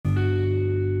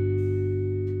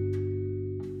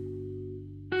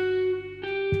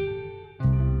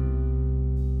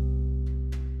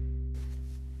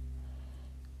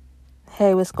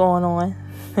Hey, what's going on?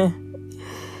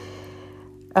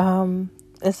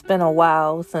 It's been a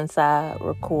while since I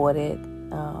recorded,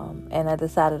 and I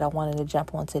decided I wanted to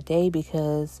jump on today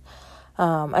because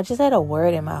I just had a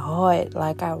word in my heart.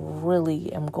 Like, I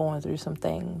really am going through some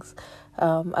things.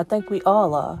 I think we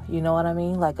all are, you know what I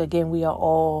mean? Like, again, we are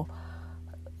all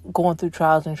going through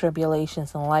trials and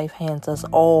tribulations, and life hands us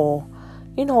all,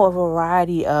 a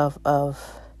variety of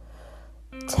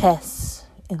tests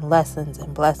and lessons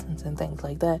and blessings and things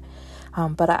like that.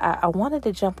 But I wanted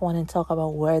to jump on and talk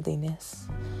about worthiness.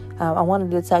 I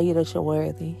wanted to tell you that you're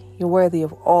worthy. You're worthy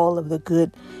of all of the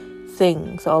good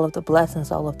things, all of the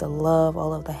blessings, all of the love,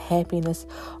 all of the happiness,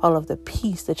 all of the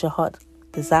peace that your heart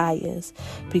desires.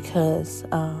 Because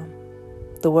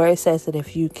the word says that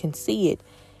if you can see it,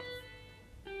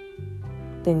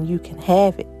 then you can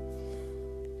have it.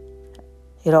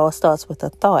 It all starts with a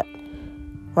thought,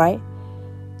 right?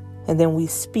 And then we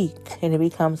speak and it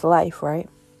becomes life, right?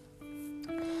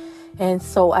 And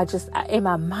so in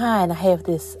my mind, I have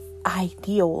this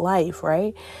ideal life,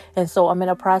 right? And so I'm in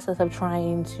a process of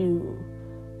trying to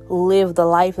live the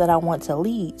life that I want to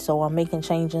lead. So I'm making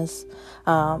changes,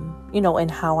 in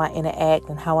how I interact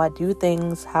and how I do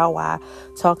things, how I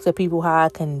talk to people, how I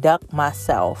conduct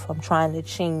myself. I'm trying to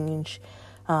change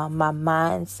my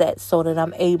mindset so that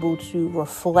I'm able to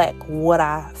reflect what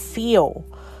I feel.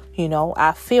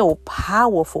 I feel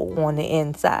powerful on the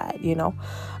inside,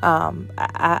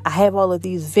 I have all of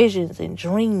these visions and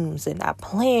dreams, and I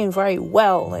plan very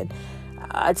well, and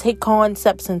I take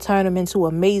concepts and turn them into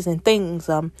amazing things.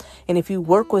 And if you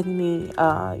work with me,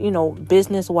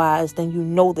 business wise, then you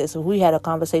know this. If we had a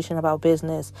conversation about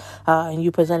business, and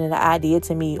you presented an idea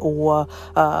to me, or,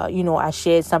 I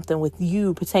shared something with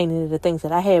you pertaining to the things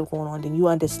that I have going on, then you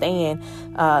understand,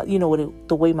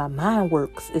 the way my mind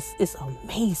works. It's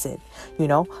amazing,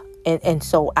 and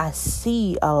so I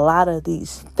see a lot of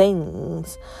these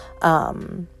things,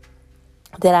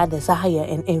 that I desire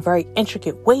in very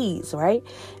intricate ways, right?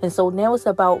 And so now it's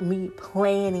about me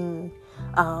planning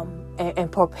and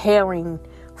preparing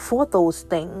for those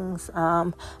things.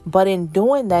 But in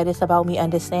doing that, it's about me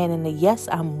understanding that, yes,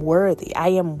 I'm worthy. I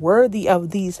am worthy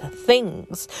of these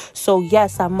things. So,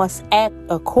 yes, I must act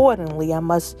accordingly. I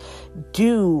must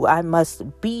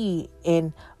be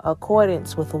in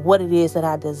accordance with what it is that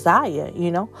I desire,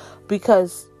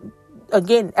 because,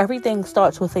 again, everything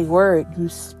starts with a word. You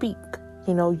speak.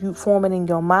 You form it in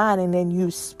your mind and then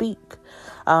you speak.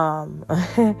 Wayne,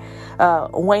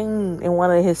 in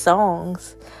one of his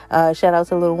songs, shout out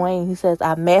to Lil Wayne, he says,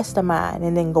 I mastermind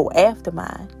and then go after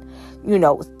mine.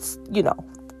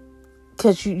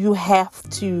 Because you have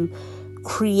to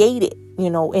create it,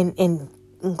 in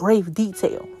grave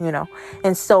detail,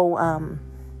 And so,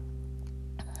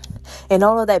 and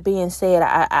all of that being said,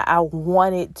 I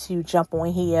wanted to jump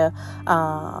on here.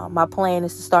 My plan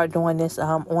is to start doing this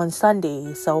on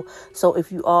Sundays. So if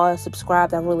you are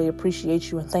subscribed, I really appreciate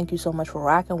you and thank you so much for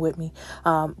rocking with me.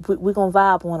 We're gonna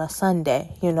vibe on a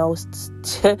Sunday.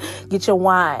 Get your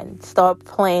wine. Start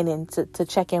planning to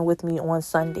check in with me on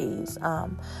Sundays.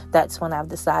 That's when I've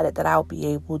decided that I'll be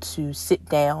able to sit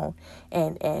down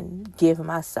and give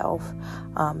myself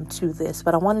to this.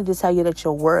 But I wanted to tell you that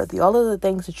you're worthy. All of the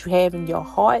things that you have in your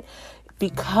heart,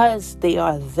 because they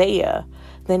are there,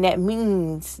 then that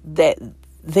means that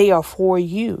they are for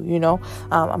you.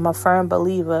 I'm a firm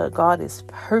believer God is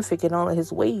perfect in all of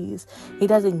his ways. He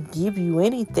doesn't give you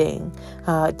anything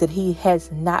that he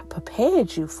has not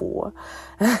prepared you for.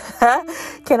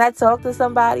 Can I talk to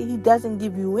somebody? He doesn't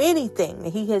give you anything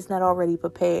that he has not already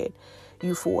prepared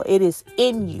you for. It is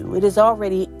in you. It is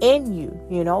already in you,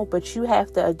 but you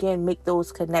have to, again, make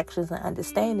those connections and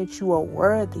understand that you are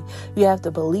worthy. You have to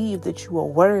believe that you are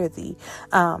worthy.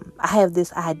 I have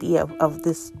this idea of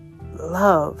this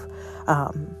love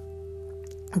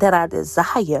that I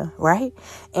desire, right?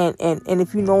 And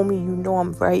if you know me, you know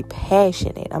I'm very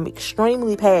passionate. I'm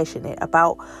extremely passionate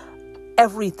about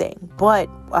everything, but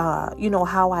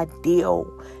how I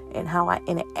deal and how I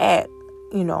interact,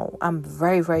 I'm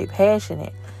very, very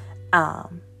passionate.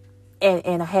 And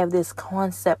I have this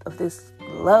concept of this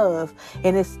love,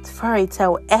 and it's fairy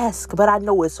tale-esque, but I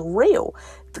know it's real.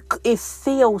 It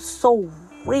feels so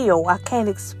real. I can't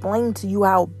explain to you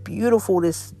how beautiful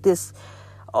it's a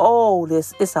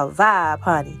vibe,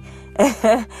 honey.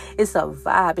 It's a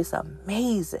vibe. It's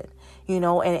amazing. And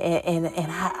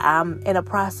I'm in a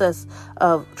process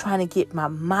of trying to get my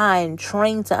mind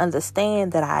trained to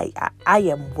understand that I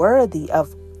am worthy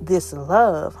of this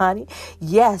love, honey.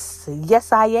 Yes,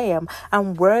 I am.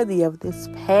 I'm worthy of this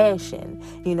passion,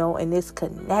 and this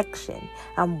connection.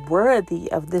 I'm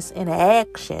worthy of this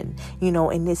interaction,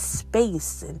 in this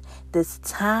space and this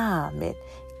time and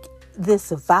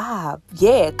this vibe.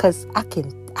 Yeah, because I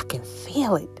can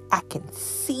feel it. I can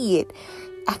see it.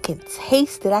 I can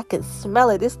taste it. I can smell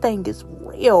it. This thing is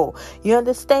real. You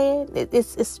understand?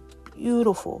 It's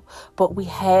beautiful. But we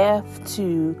have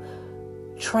to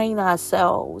train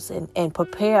ourselves and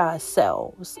prepare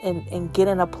ourselves and get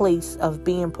in a place of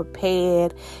being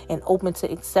prepared and open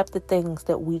to accept the things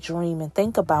that we dream and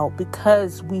think about,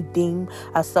 because we deem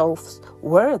ourselves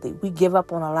worthy. We give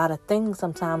up on a lot of things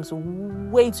sometimes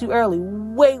way too early,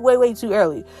 way too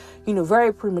early,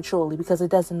 very prematurely, because it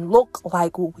doesn't look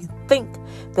like what we think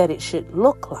that it should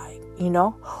look like,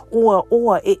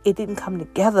 or it didn't come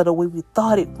together the way we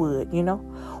thought it would,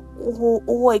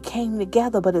 or it came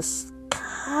together, but it's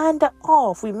kind of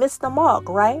off. We missed the mark,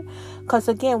 right? Because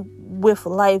again, with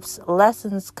life's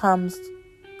lessons comes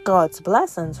God's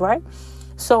blessings, right?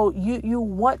 So you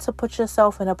want to put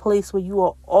yourself in a place where you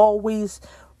are always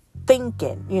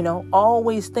thinking,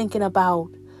 always thinking about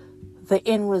the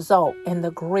end result and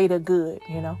the greater good,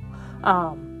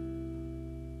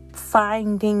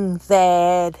 finding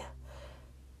that,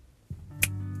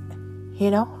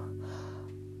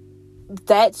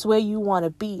 that's where you want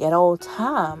to be at all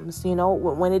times.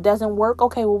 When it doesn't work,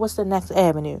 okay, well, what's the next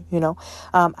avenue?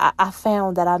 I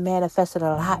found that I manifested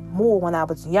a lot more when I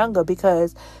was younger,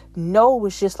 because no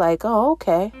was just like, oh,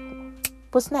 okay,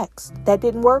 what's next? That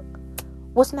didn't work.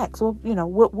 What's next? Well,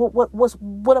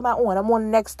 what am I on? I'm on the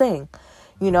next thing.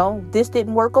 This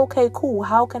didn't work. Okay, cool.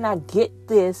 How can I get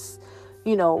this?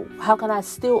 How can I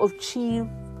still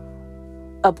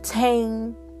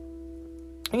obtain,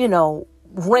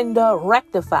 render,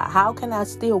 rectify? How can I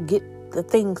still get the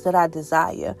things that I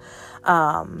desire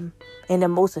in the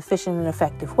most efficient and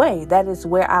effective way? That is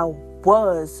where I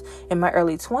was in my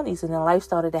early 20s, and then life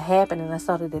started to happen, and I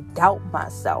started to doubt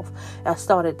myself. I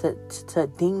started to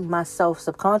deem myself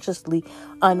subconsciously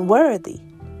unworthy.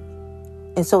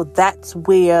 And so that's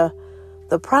where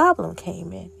the problem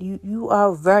came in. You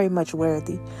are very much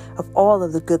worthy of all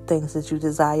of the good things that you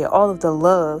desire, all of the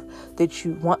love that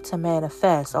you want to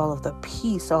manifest, all of the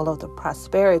peace, all of the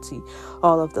prosperity,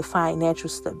 all of the financial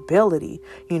stability,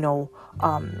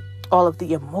 all of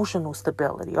the emotional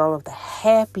stability, all of the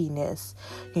happiness,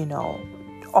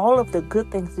 all of the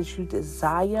good things that you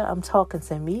desire. I'm talking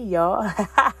to me, y'all.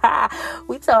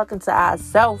 We talking to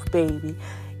ourselves, baby.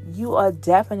 You are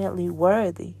definitely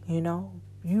worthy,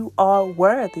 You are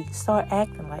worthy. Start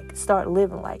acting like it. Start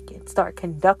living like it. Start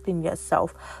conducting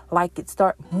yourself like it.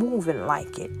 Start moving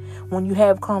like it. When you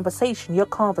have conversation, your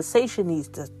conversation needs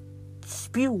to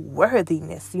spew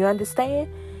worthiness. You understand?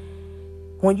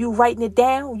 When you writing it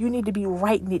down, you need to be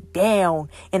writing it down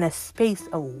in a space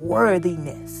of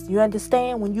worthiness. You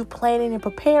understand? When you planning and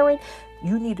preparing,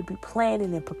 you need to be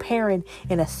planning and preparing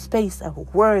in a space of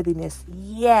worthiness.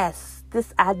 Yes,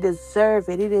 this, I deserve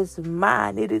it. It is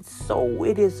mine. It is so.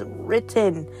 It is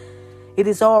written. It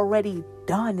is already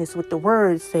done, is what the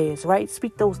word says, right?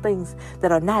 Speak those things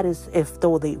that are not as if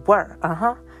though they were.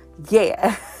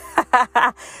 Yeah.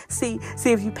 See,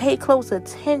 if you pay close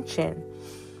attention,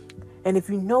 and if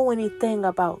you know anything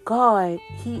about God,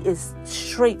 He is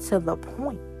straight to the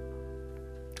point.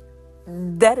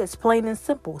 That is plain and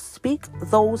simple. Speak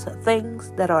those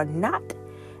things that are not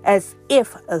as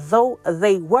if though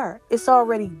they were. It's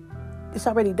already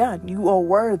done. You are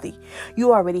worthy.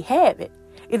 You already have it.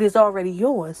 It is already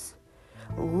yours.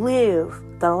 Live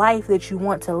the life that you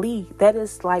want to lead. That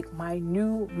is like my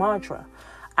new mantra.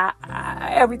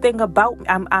 Everything about me,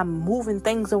 I'm moving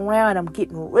things around. I'm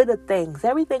getting rid of things.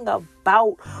 Everything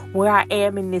about where I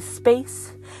am in this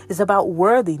space is about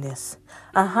worthiness.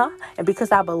 And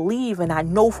because I believe and I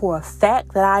know for a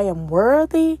fact that I am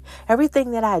worthy,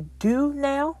 everything that I do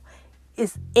now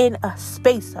is in a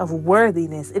space of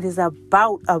worthiness. It is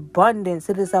about abundance.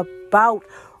 It is about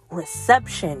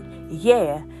reception.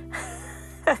 Yeah.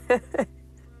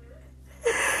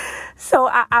 So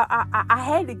I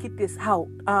had to get this out.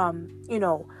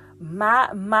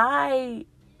 My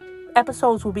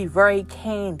episodes will be very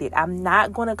candid. I'm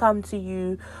not going to come to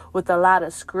you with a lot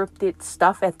of scripted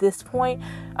stuff at this point,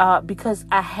 because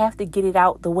I have to get it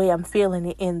out the way I'm feeling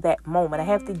it in that moment. I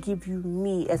have to give you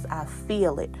me as I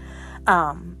feel it.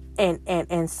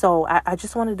 And so I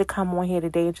just wanted to come on here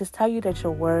today and just tell you that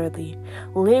you're worthy.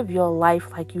 Live your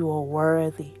life like you are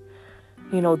worthy.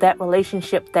 That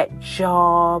relationship, that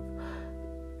job,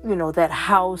 that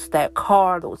house, that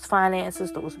car, those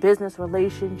finances, those business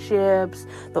relationships,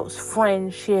 those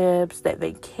friendships, that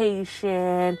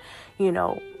vacation,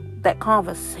 that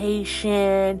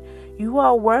conversation. You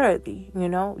are worthy,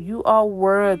 you are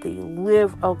worthy.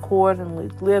 Live accordingly,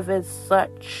 live as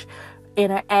such,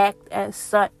 interact as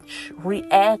such,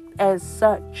 react as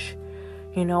such.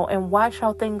 And watch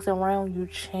how things around you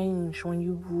change when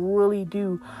you really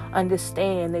do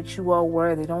understand that you are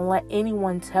worthy. Don't let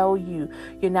anyone tell you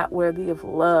you're not worthy of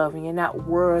love, and you're not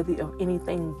worthy of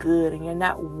anything good, and you're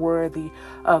not worthy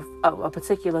of a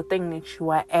particular thing that you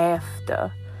are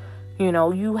after.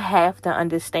 You have to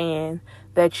understand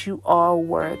that you are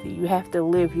worthy. You have to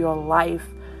live your life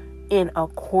in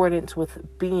accordance with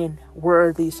being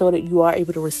worthy, so that you are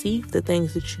able to receive the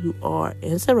things that you are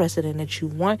interested in, that you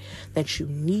want, that you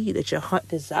need, that your heart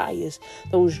desires.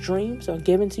 Those dreams are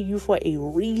given to you for a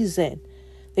reason.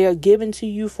 They are given to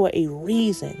you for a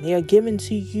reason. They are given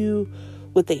to you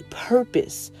with a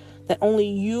purpose that only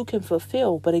you can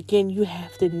fulfill. But again, you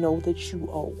have to know that you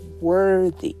are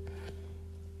worthy.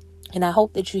 And I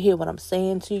hope that you hear what I'm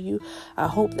saying to you. I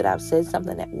hope that I've said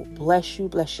something that will bless you,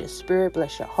 bless your spirit,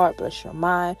 bless your heart, bless your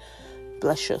mind,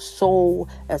 bless your soul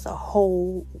as a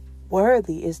whole.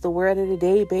 Worthy is the word of the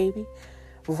day, baby.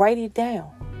 Write it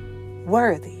down.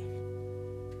 Worthy.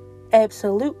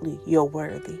 Absolutely, you're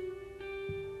worthy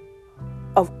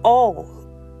of all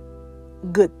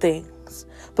good things.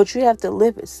 But you have to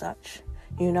live as such.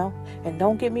 And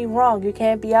don't get me wrong, you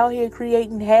can't be out here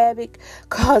creating havoc,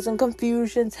 causing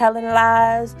confusion, telling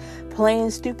lies, playing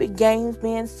stupid games,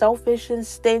 being selfish and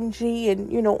stingy,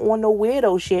 and on no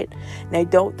weirdo shit. Now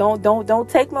don't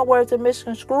take my words and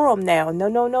misconstrue them now.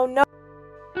 No.